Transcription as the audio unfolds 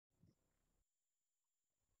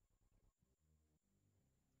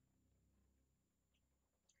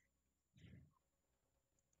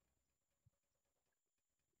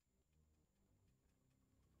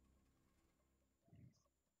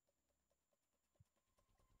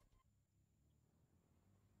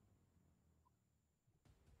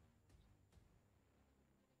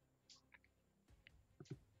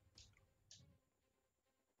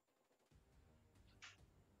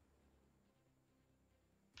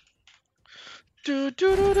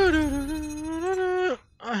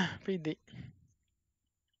Peidei.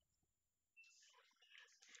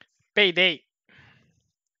 Peidei.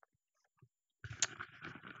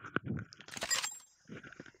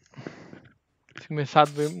 Se começar a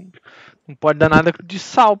doer, não pode dar nada de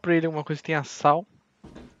sal pra ele, alguma coisa que tenha sal.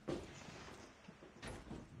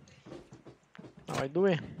 Não vai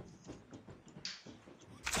doer.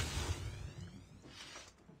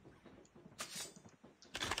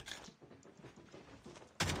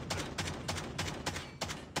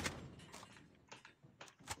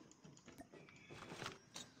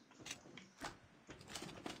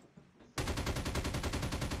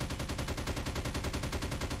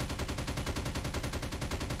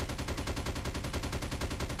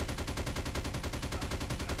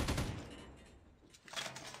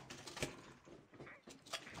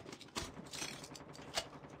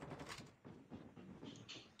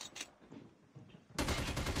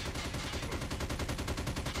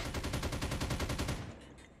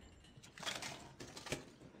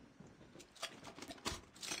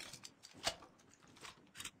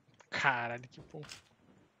 Caralho, que bom.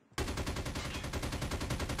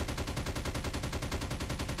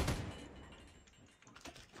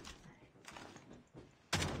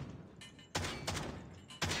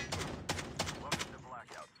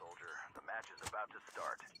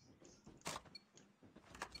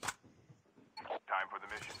 Time for the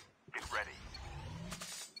mission. Get ready.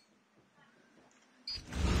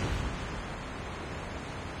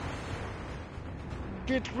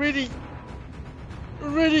 Get ready.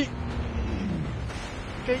 Ready.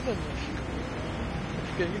 Fica aí, mano.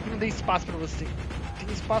 Fica aí que não tem espaço pra você.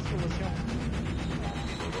 Tem espaço pra você, ó.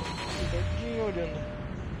 Fica aqui olhando.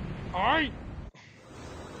 Ai!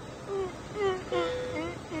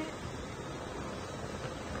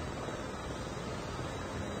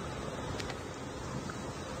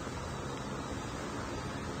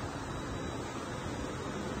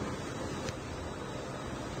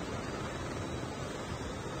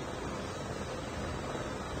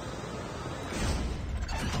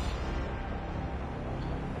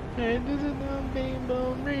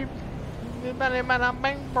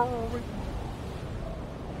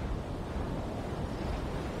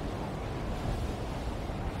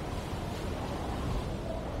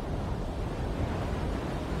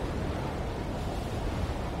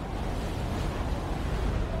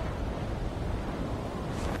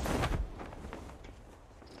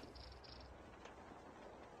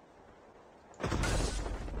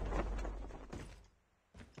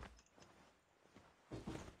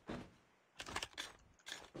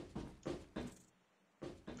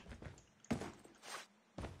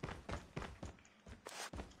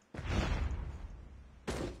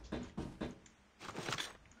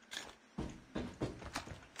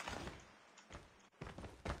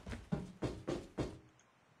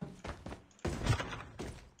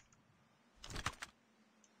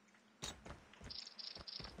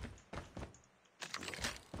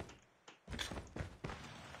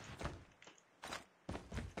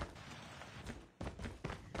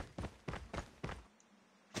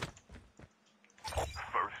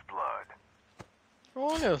 First blood.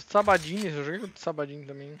 Olha, os sabadinhos, eu joguei com o sabadinho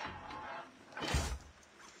também.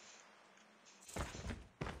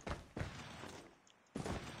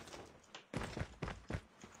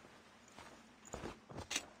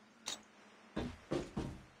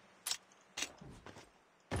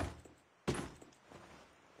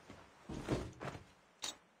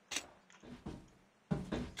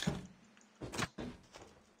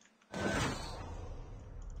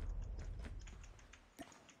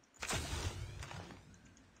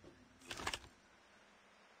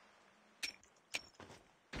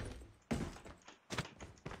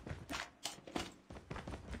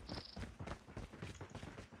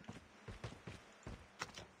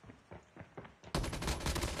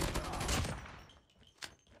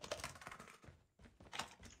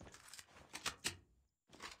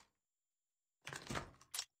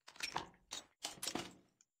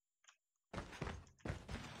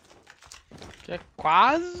 Que é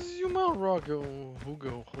quase uma Rogel, não sei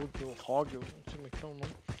como é que é o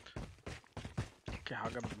nome. Que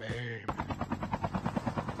raga bem.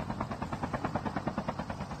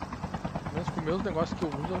 Mas com meus negócios que eu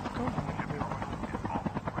uso, ela fica ruim.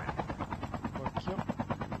 Aqui, ó.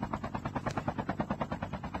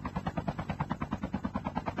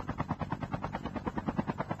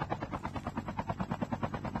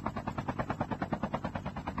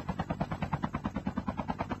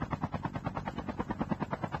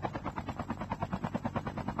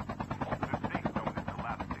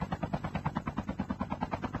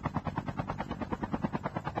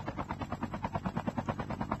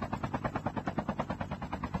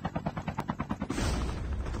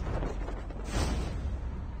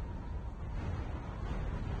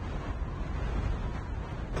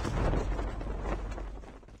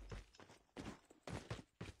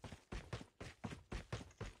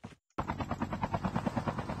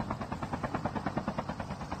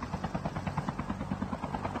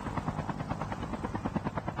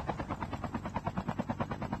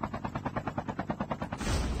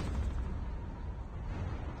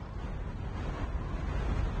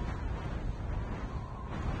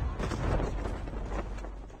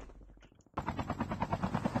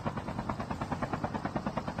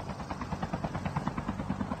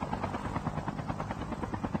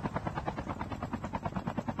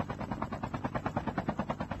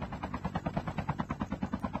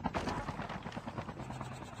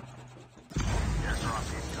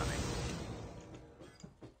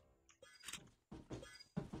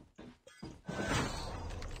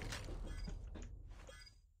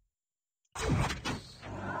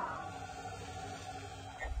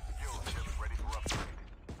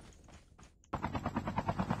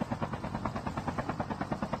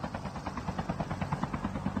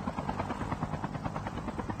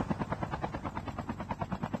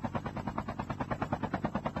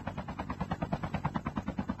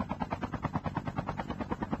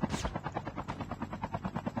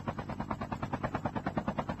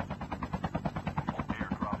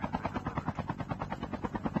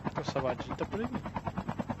 Sabadinho tá por aqui.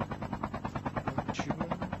 Um tiro.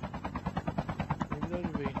 Nem de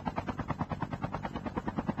onde veio.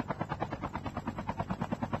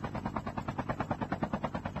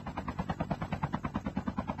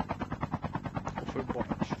 Ou foi bot?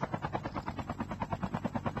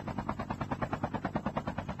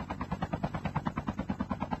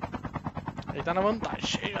 Ele tá na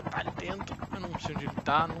vantagem, ele já tá ali dentro. Eu não sei onde ele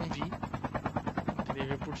tá, não vi. Tentei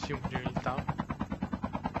ver por cima onde ele tá.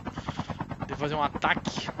 Tentei fazer um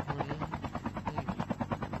ataque, mas não vi.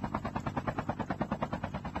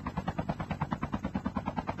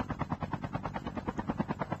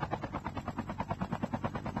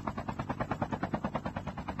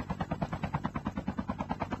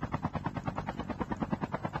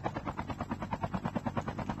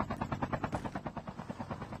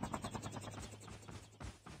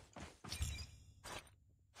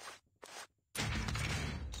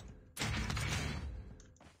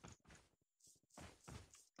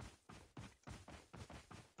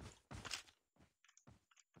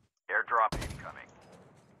 Airdrop incoming.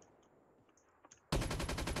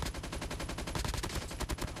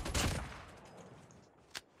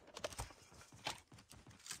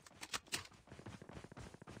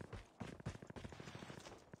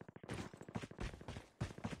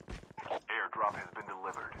 Airdrop has been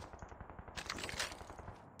delivered.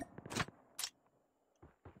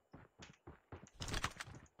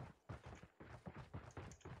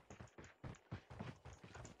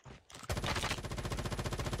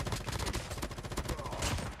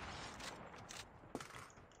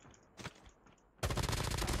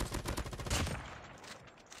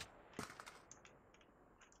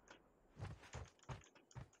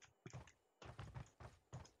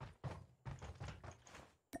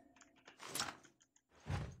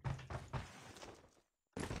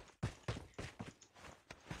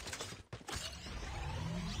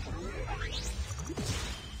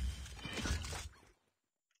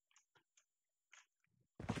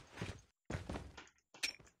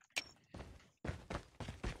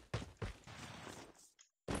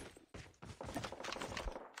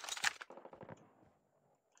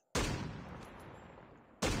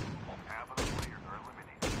 Half of the players are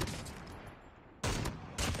eliminated.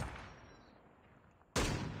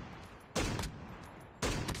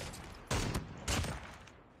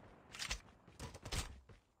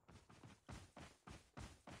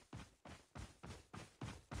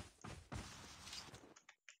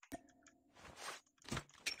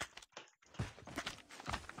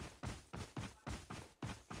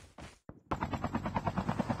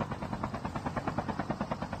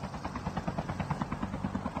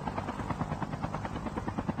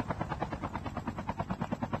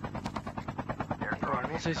 Agora,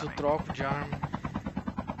 não sei se eu troco de arma.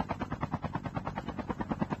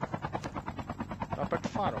 Tá perto do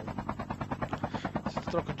farol. Se eu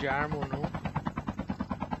troco de arma ou não.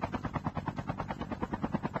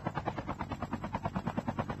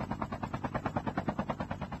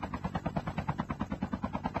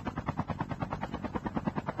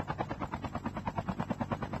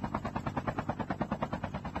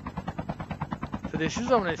 Essa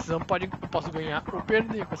decisão, né? Decisão pode, eu posso ganhar ou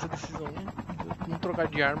perder com essa decisão, né? Não trocar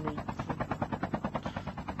de arma e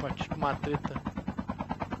partir pra uma treta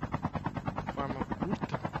de forma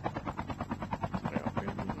curta. É, eu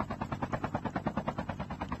perdi, né?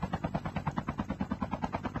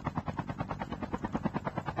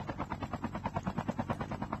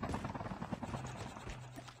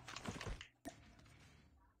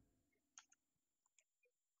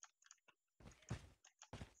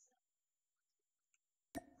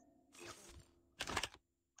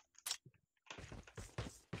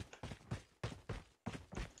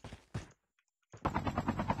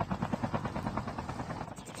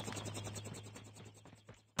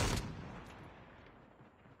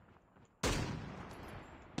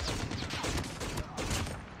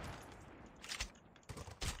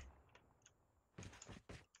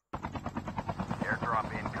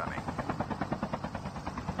 Airdrop incoming.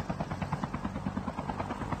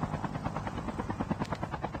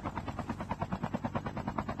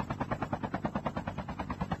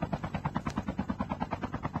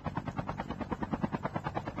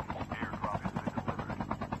 Airdrop has been delivered.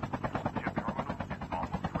 Chip terminal is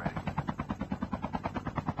almost ready.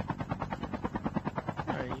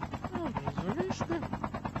 Aí, resolver isso, né?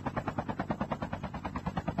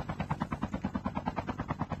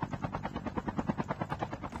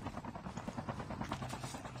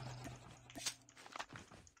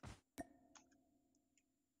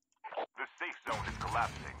 The safe zone is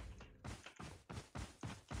collapsing.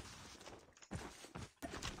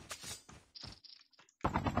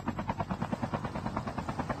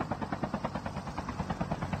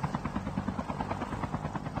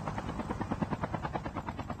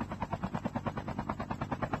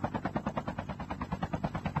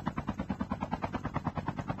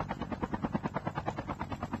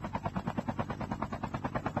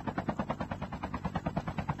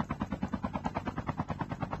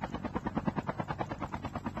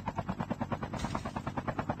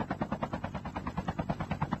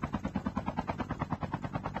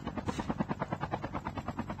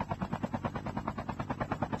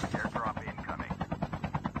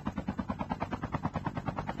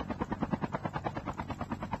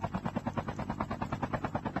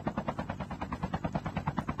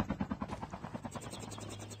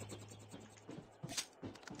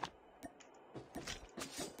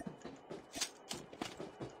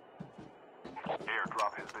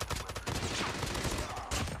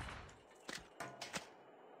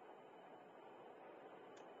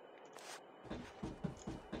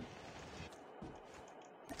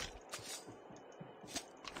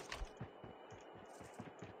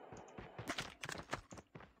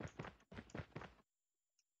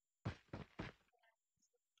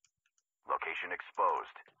 Location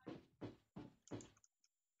exposed.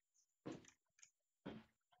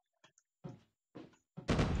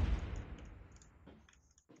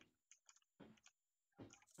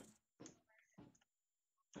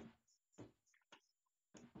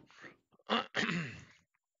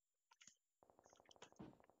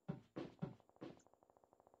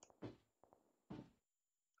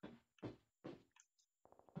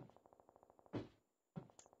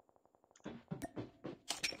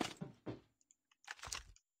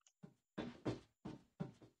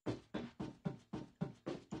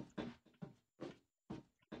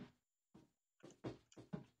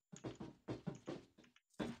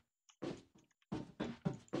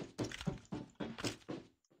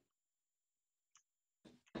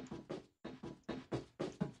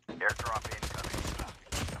 Airdrop incoming.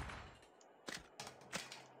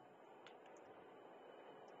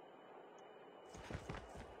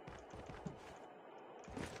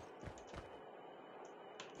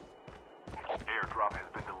 Airdrop has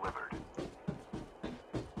been delivered.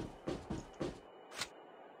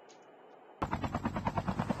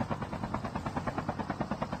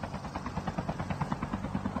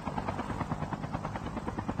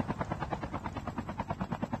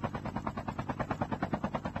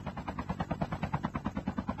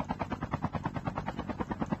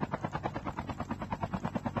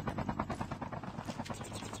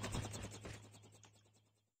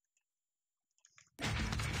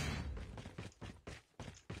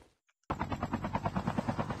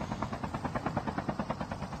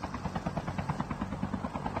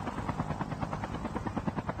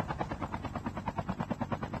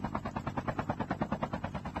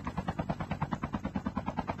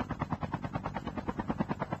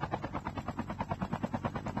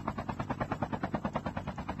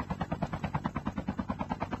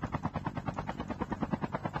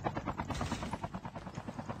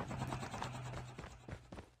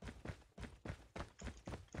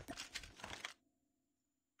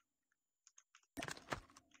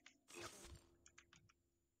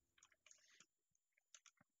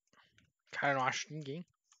 Cara, eu não acho ninguém.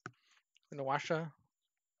 Eu não acho.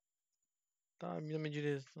 Tá a minha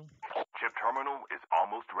direção. Chip terminal is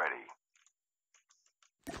almost ready.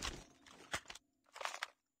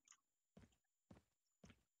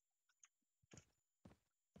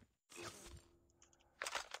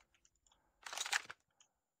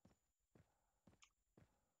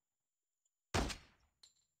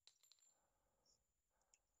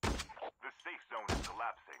 The safe zone is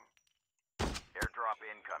collapsing. Airdrop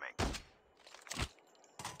incoming.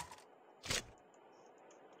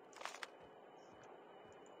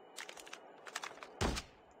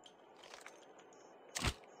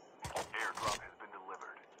 Airdrop has been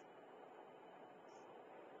delivered.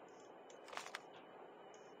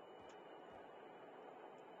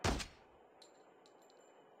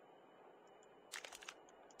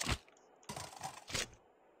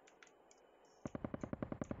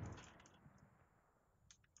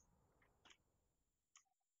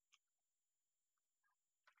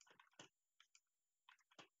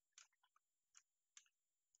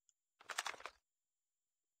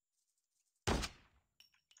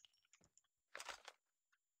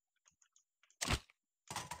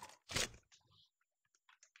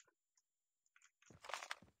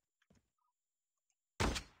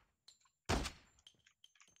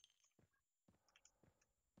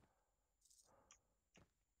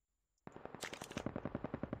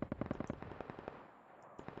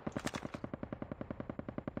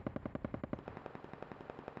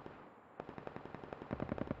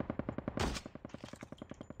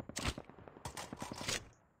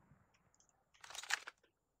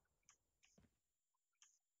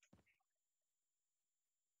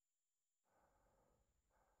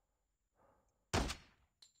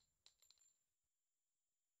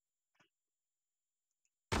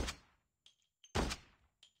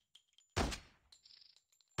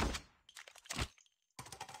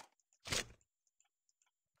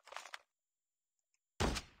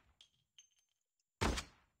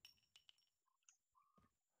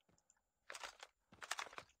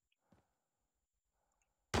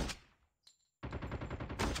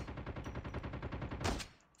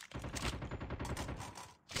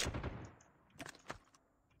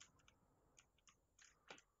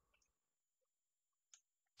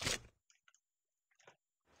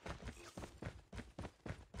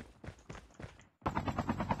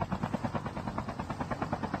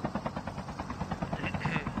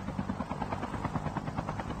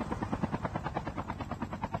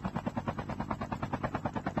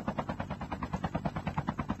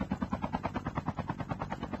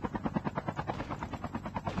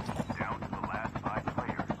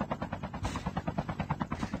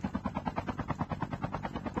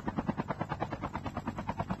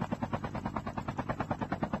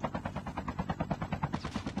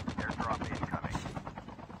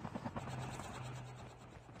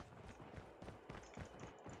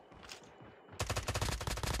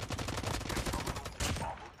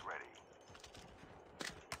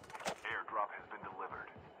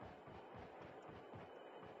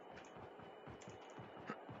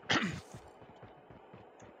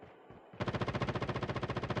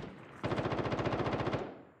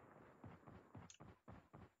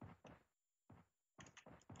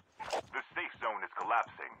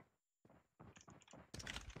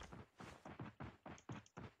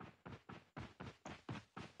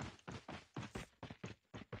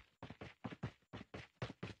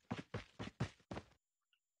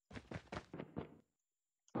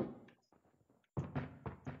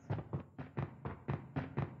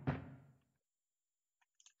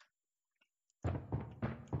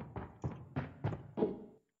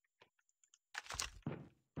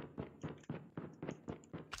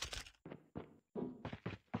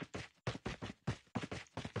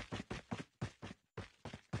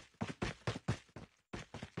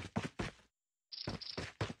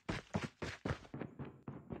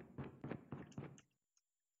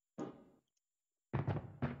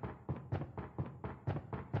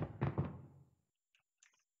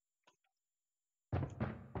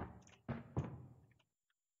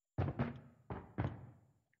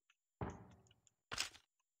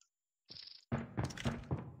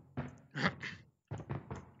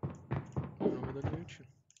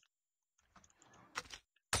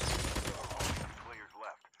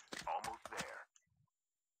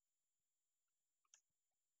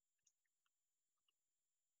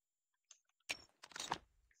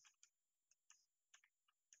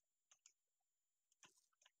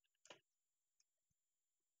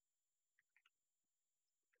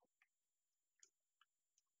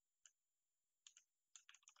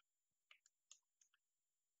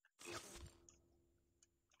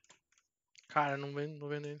 Cara, não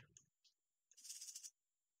vendo ele.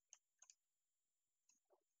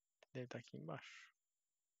 Deve estar aqui embaixo.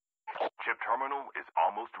 Chip terminal is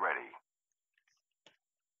almost ready.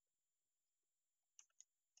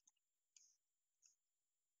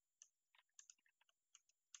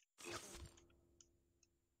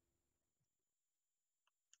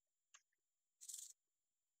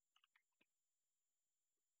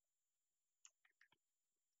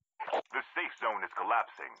 The safe zone is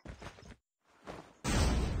collapsing.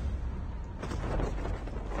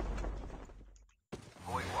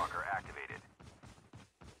 Void walker activated.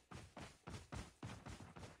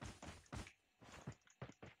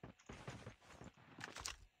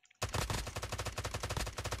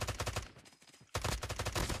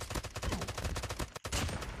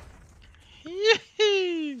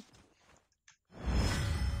 Ih!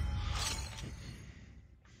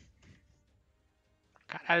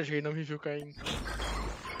 Caralho, ele não me viu caindo.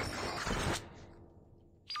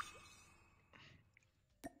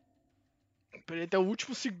 Esperei até o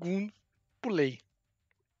último segundo. Pulei.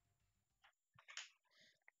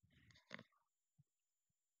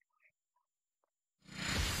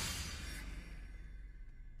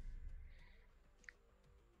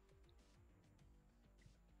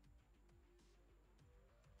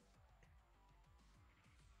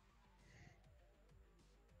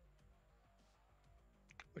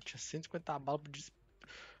 Eu tinha 150 balas,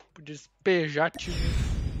 podia despejar tiro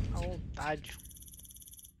à vontade.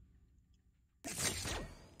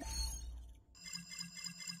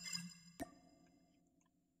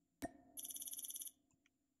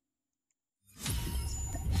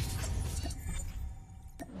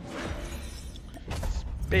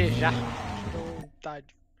 Despejar tiro à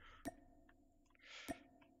vontade.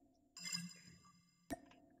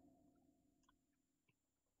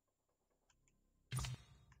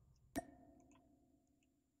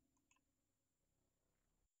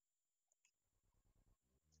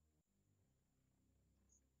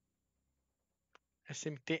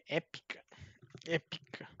 SMT épica.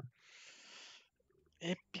 Épica.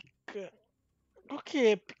 Épica. Qual que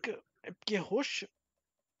é épica? É porque é roxa?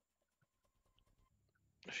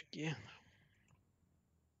 Acho que é.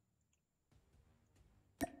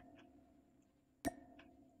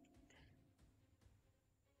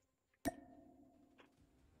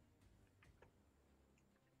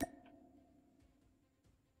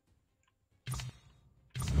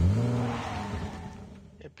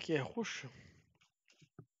 É porque é roxo?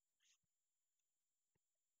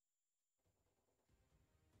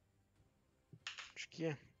 Acho que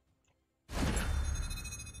é.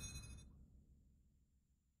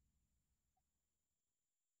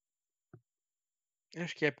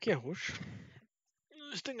 Acho que é porque é roxo.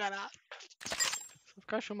 Estou enganado. Só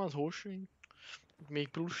ficar achando umas roxas e meio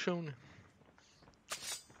pelo chão, né?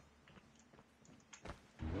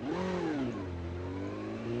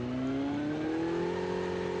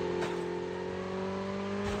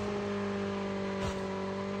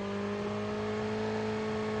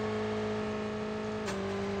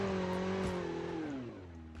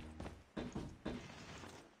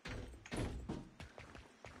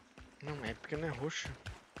 Não é porque não é roxo.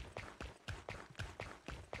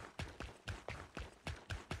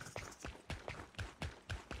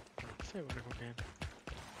 Não sei agora qual que é.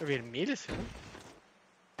 É vermelha, será?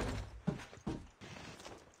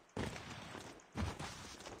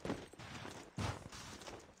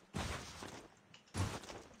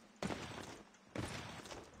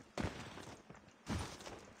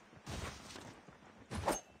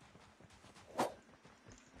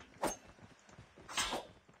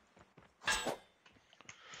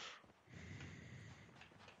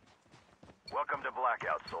 Welcome to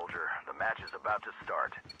Blackout, soldier. The match is about to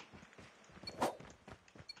start.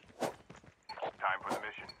 Time for the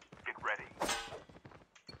mission. Get ready.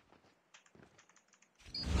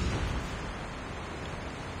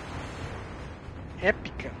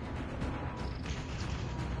 Épica.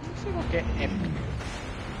 Não sei qual que é épica.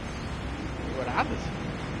 Dourada?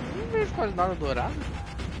 Não vejo quase nada dourado.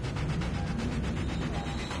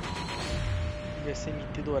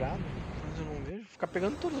 SMT dourado. Mas eu não vejo. Ficar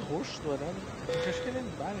pegando todos os roxos dourados. Acho que ele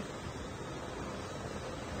não dá, né?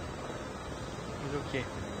 Fazer o quê?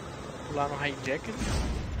 Pular no hijacker.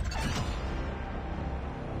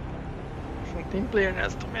 Acho que não tem player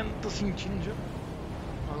nessa, tô sentindo já.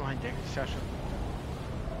 Lá no hijacker, você acha?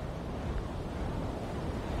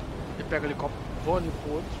 Ele pega o helicóptero, voa ali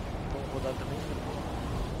pro outro. Então vou rodar também.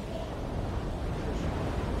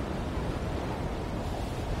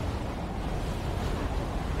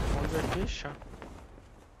 Onde vai fechar?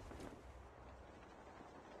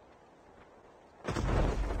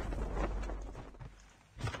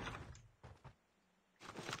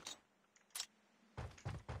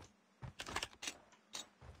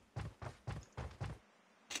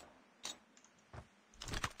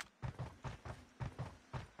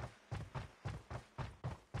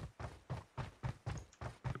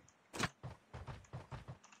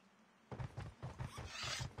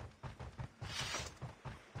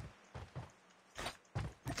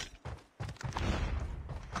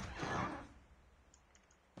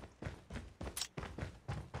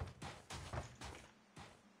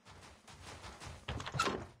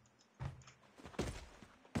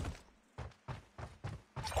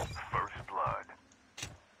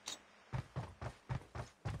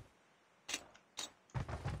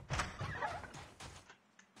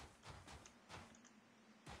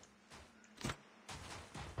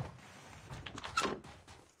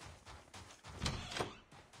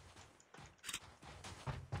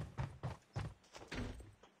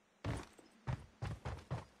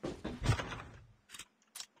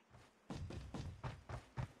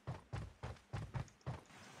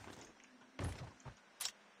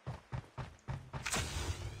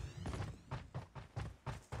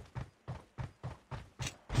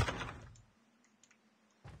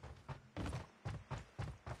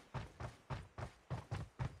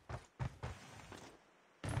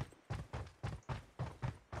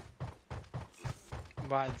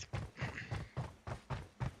 Básico.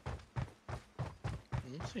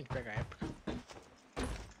 Não sei de pegar época.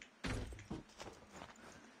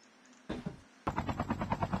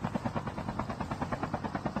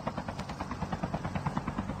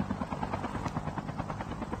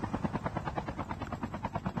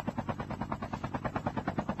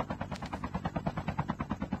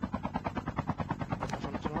 Tá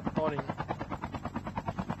falando de uma tora ainda.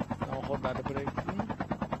 Dá uma rodada por aqui.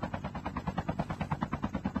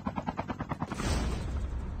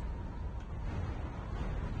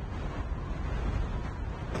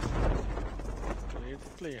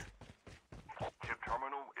 Player. Chip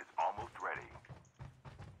terminal is almost ready.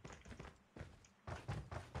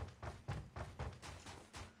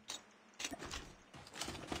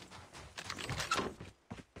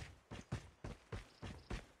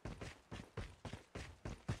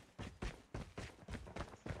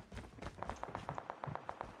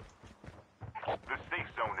 The safe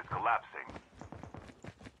zone is collapsing.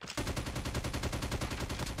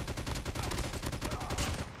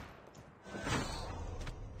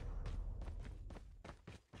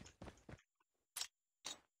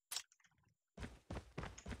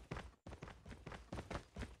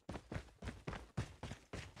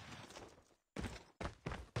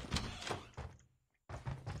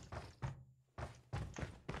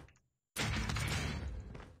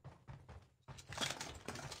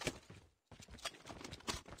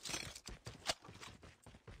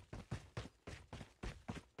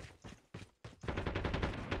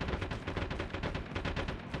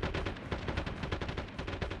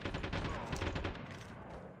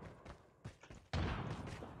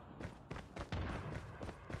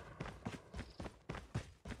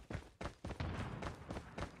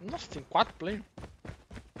 Nossa, tem 4 players.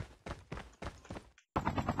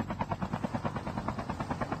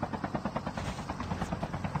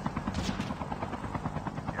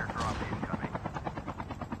 Airdrop incoming.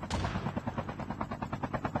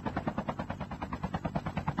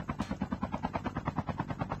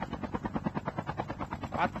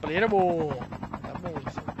 4 players é bom. Tá bom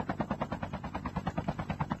isso.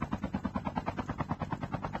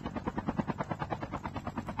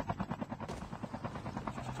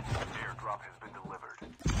 Airdrop has been delivered.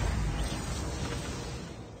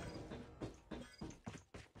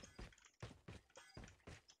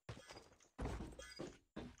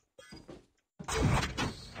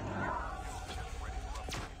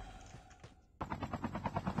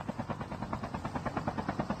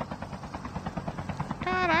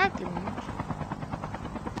 Caraca, tem muito.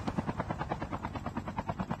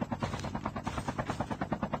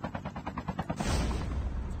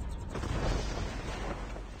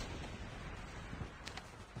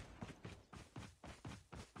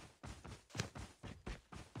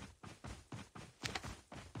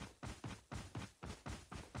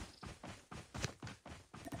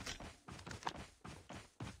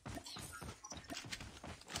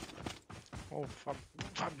 Ó, o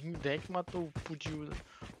Fabinho Deck matou o Putilda.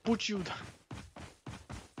 Putilda.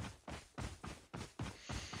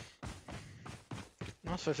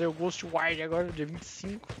 Nossa, vai ser o Ghostwire agora, dia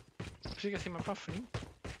 25. Chega assim mais pra frente.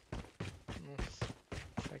 Nossa,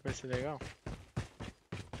 será que vai ser legal?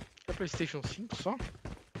 É PlayStation 5 só? Ou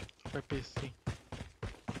é PC?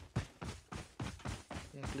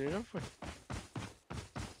 Um player já foi.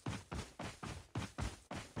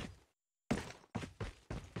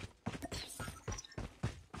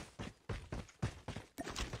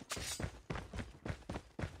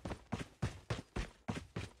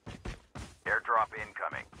 Airdrop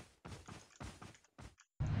incoming.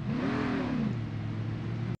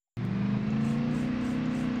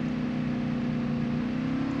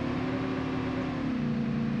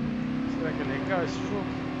 Será que é legal esse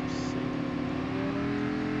jogo? Não sei.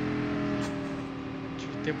 Não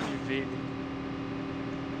tive tempo de ver ele.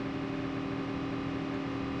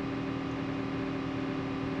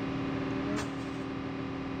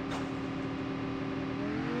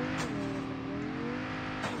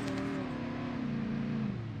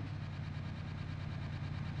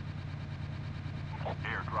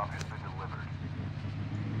 Airdrop has been delivered.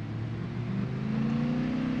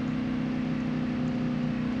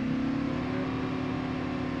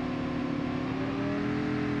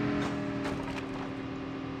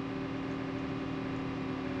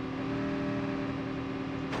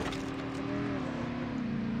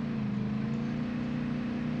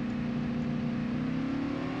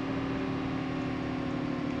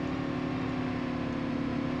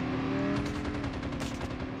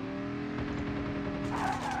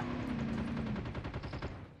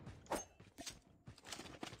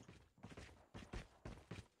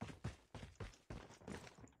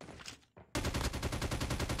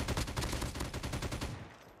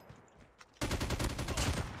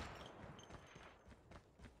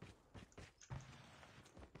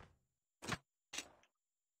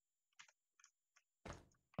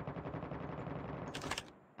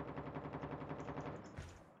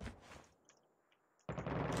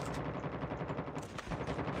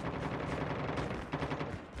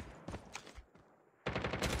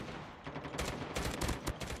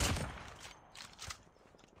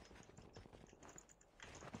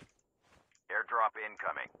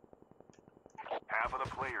 incoming. Half of the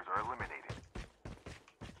players are eliminated.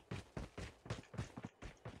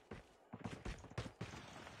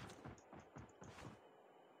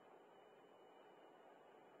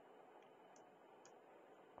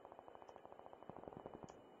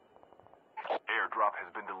 Airdrop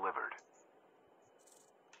has been delivered.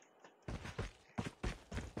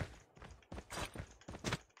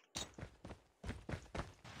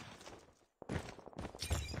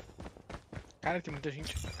 Cara, tem muita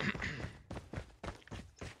gente.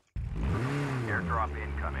 Airdrop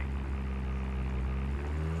incoming.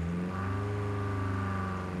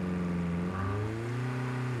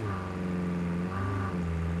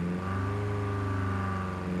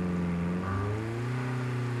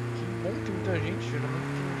 Que bom, tem muita gente. Geralmente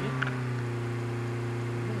tem ninguém.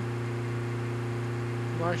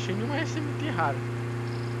 Não achei nenhuma SMT rara.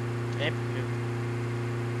 Épico mesmo.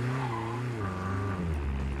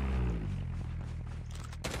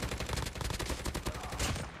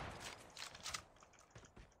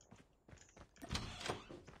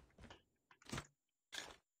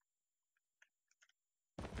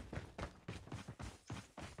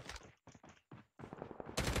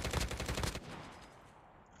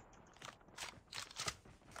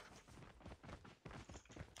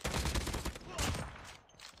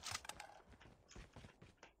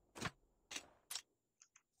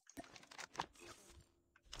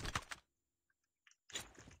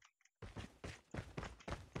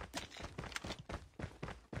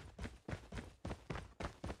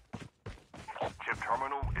 Chip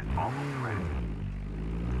terminal is almost ready.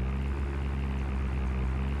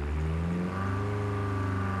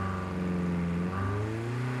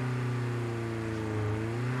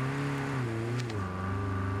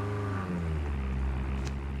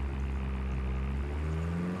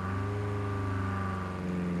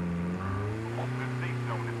 The safe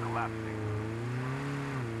zone is collapsing.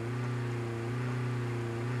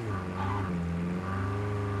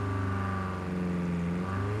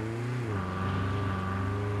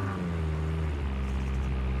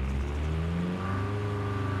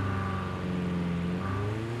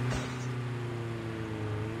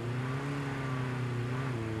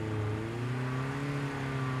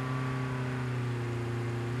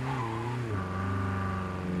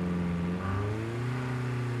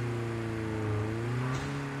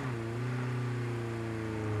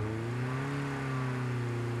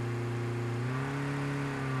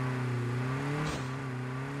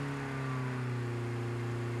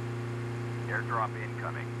 Airdrop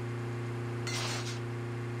incoming.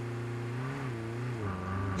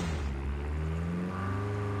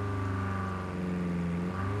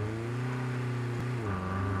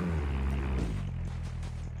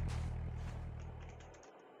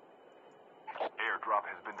 Airdrop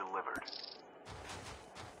has been delivered.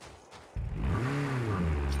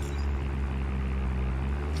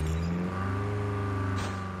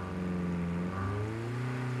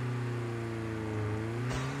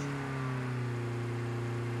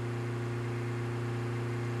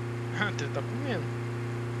 Você tá comendo.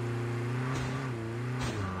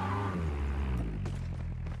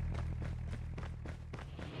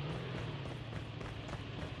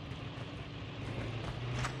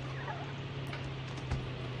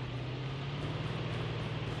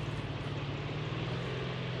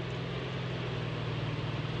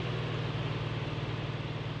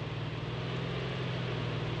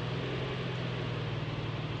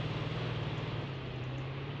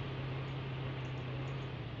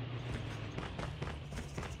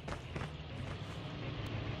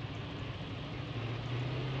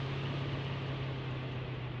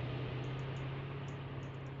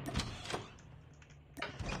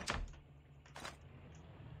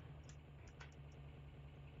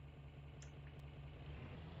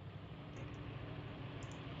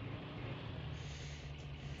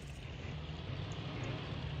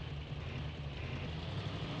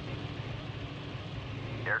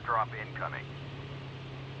 Airdrop incoming.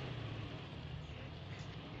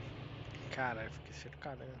 Caralho, fiquei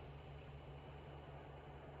cercado, né?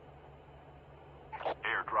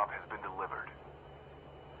 Airdrop has been delivered.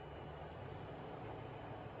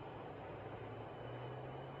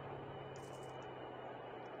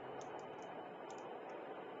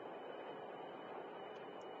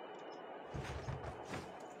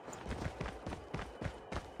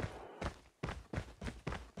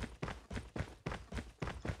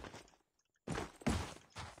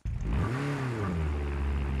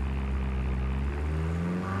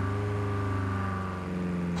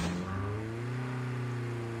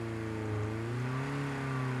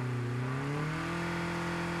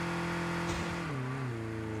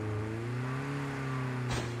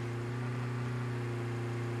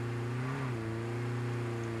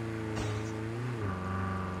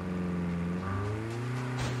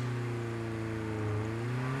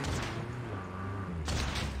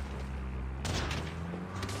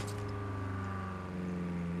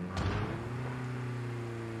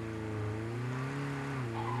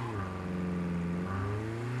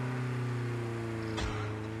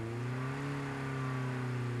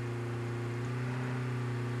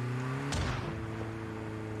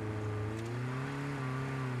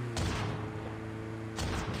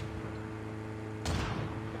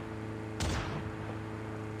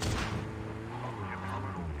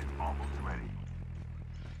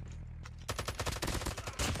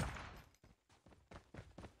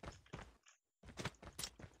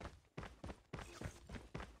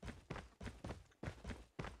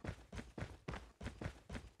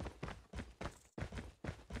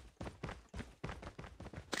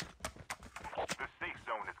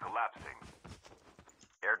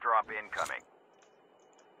 incoming.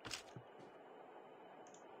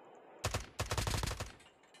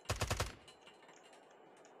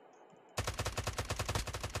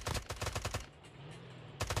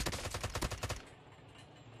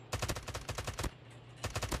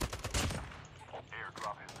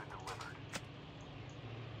 Airdrop has been delivered.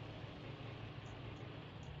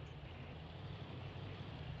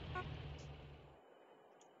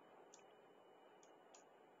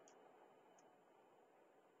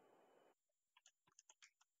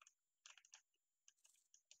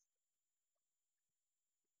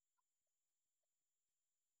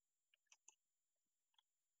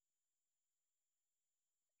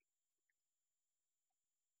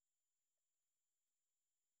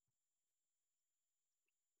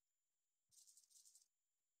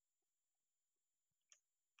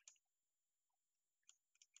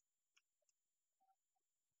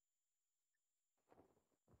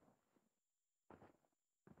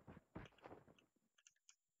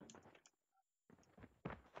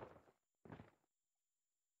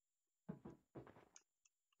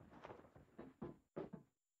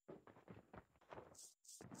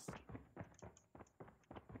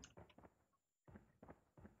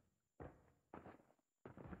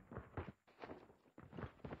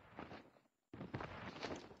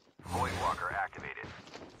 Void walker activated.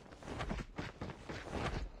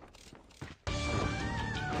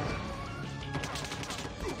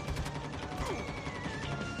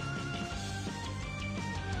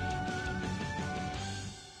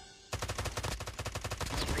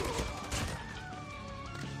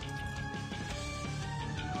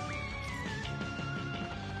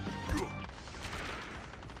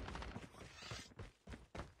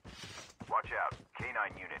 Watch out.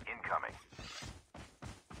 K9 unit incoming.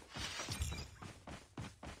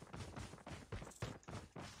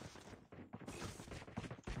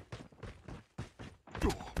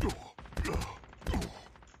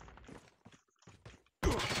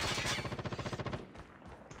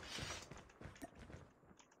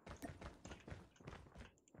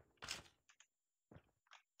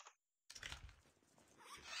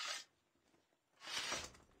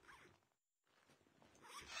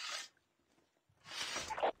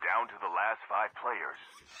 Down to the last 5 players.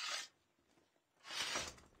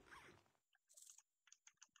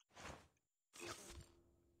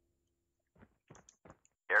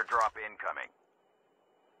 Airdrop incoming.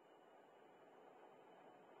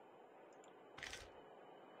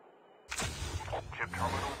 Chip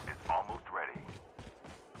terminal is almost ready.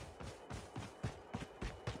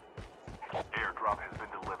 Airdrop has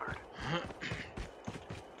been delivered.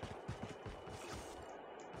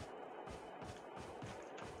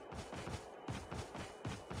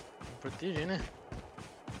 Proteger, né?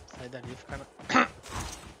 Sai dali e ficar na...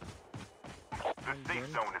 The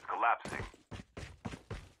safe zone is collapsing.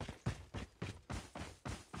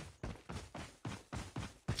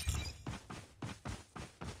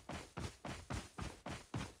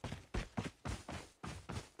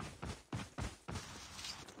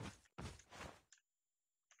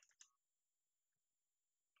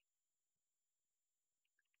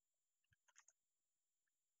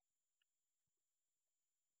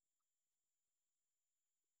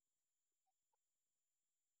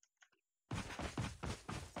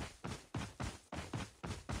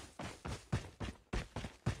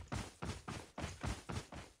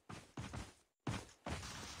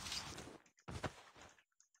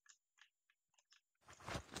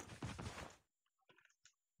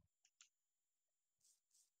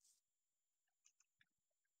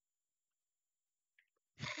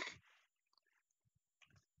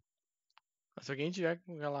 Se alguém tiver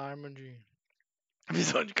com aquela arma de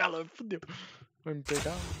visão de calor, fodeu. Vai me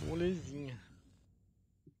pegar molezinha.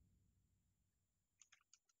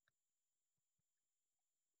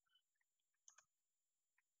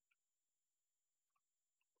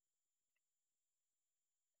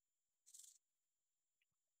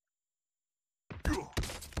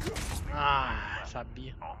 Ah,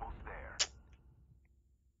 sabia. Almost there.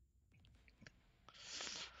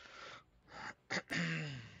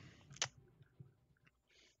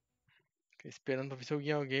 Fiquei esperando pra ver se eu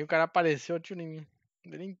ganhei alguém. O cara apareceu, atirou em mim.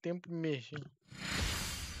 Não deu nem tempo de mexer.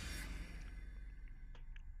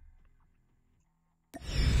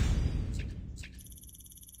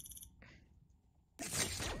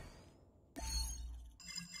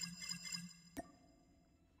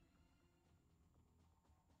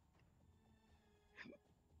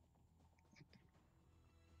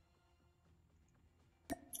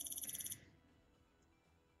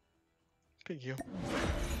 Peguei.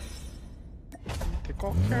 Tem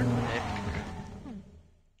qualquer épica.